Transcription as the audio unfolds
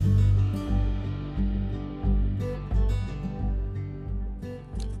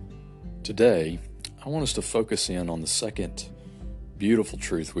Today, I want us to focus in on the second beautiful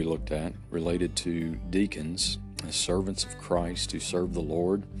truth we looked at related to deacons as servants of Christ who serve the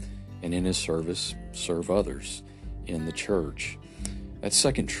Lord and in His service serve others in the church. That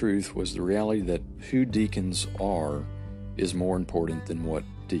second truth was the reality that who deacons are is more important than what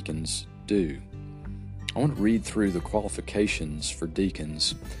deacons do. I want to read through the qualifications for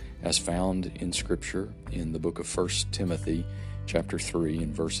deacons as found in Scripture in the book of 1 Timothy chapter 3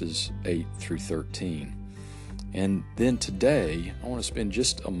 and verses 8 through 13. And then today, I want to spend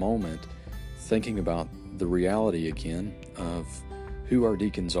just a moment thinking about the reality again of who our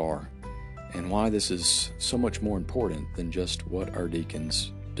deacons are and why this is so much more important than just what our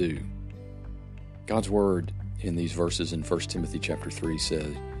deacons do. God's word in these verses in 1 Timothy chapter 3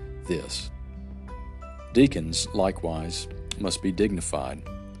 says this: Deacons, likewise, must be dignified,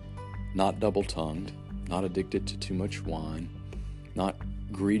 not double-tongued, not addicted to too much wine, not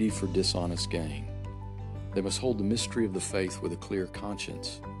greedy for dishonest gain. They must hold the mystery of the faith with a clear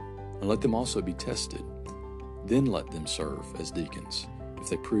conscience, and let them also be tested. Then let them serve as deacons, if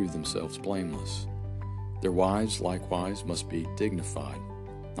they prove themselves blameless. Their wives likewise must be dignified,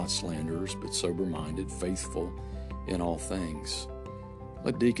 not slanderers, but sober-minded, faithful in all things.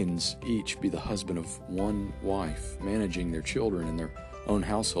 Let deacons each be the husband of one wife, managing their children and their own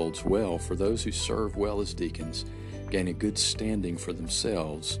households well, for those who serve well as deacons gain a good standing for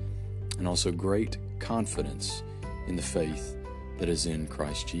themselves and also great confidence in the faith that is in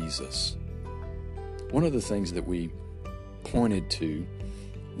Christ Jesus. One of the things that we pointed to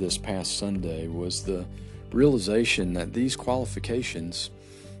this past Sunday was the realization that these qualifications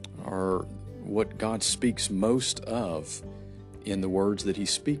are what God speaks most of in the words that He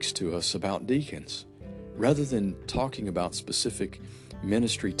speaks to us about deacons. Rather than talking about specific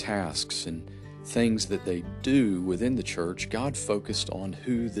ministry tasks and things that they do within the church, God focused on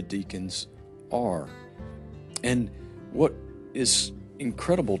who the deacons are. And what is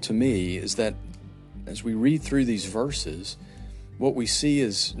incredible to me is that as we read through these verses, what we see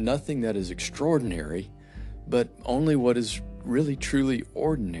is nothing that is extraordinary, but only what is really truly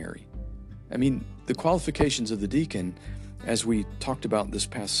ordinary. I mean, the qualifications of the deacon, as we talked about this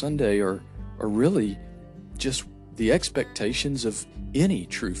past Sunday, are really just the expectations of any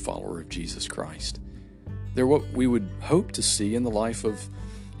true follower of Jesus Christ. They're what we would hope to see in the life of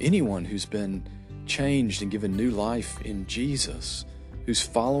anyone who's been changed and given new life in Jesus, who's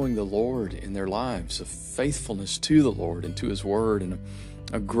following the Lord in their lives, of faithfulness to the Lord and to His Word, and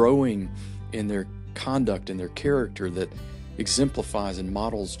a growing in their conduct and their character that exemplifies and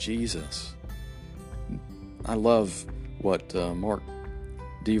models Jesus. I love what Mark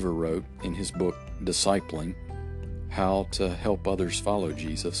Dever wrote in his book, Discipling, How to Help Others Follow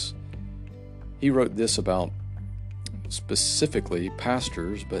Jesus. He wrote this about specifically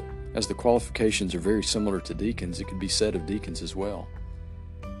pastors, but as the qualifications are very similar to deacons, it could be said of deacons as well.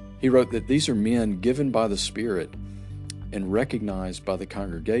 He wrote that these are men given by the Spirit and recognized by the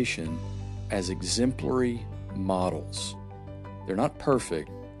congregation as exemplary models. They're not perfect,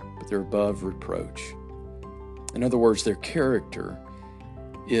 but they're above reproach. In other words, their character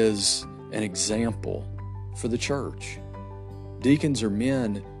is an example for the church. Deacons are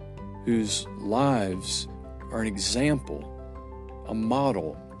men whose lives are an example, a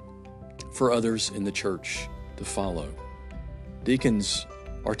model for others in the church to follow. Deacons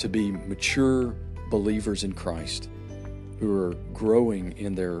are to be mature believers in Christ who are growing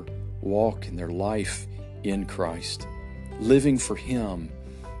in their walk, in their life in Christ, living for Him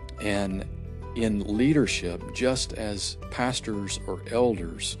and in leadership, just as pastors or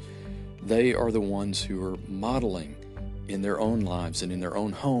elders. They are the ones who are modeling in their own lives and in their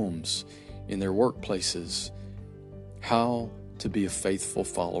own homes, in their workplaces, how to be a faithful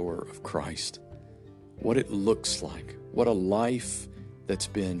follower of Christ, what it looks like, what a life that's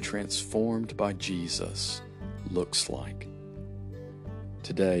been transformed by Jesus looks like.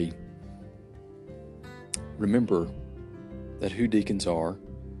 Today, remember that who deacons are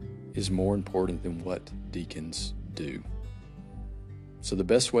is more important than what deacons do. So the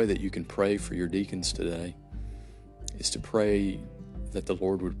best way that you can pray for your deacons today is to pray that the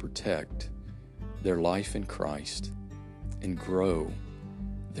Lord would protect their life in Christ and grow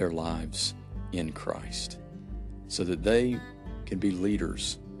their lives in Christ so that they can be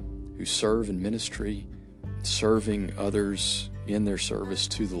leaders who serve in ministry, serving others in their service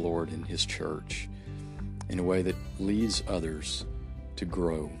to the Lord in His church in a way that leads others to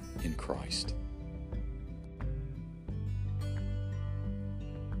grow in Christ.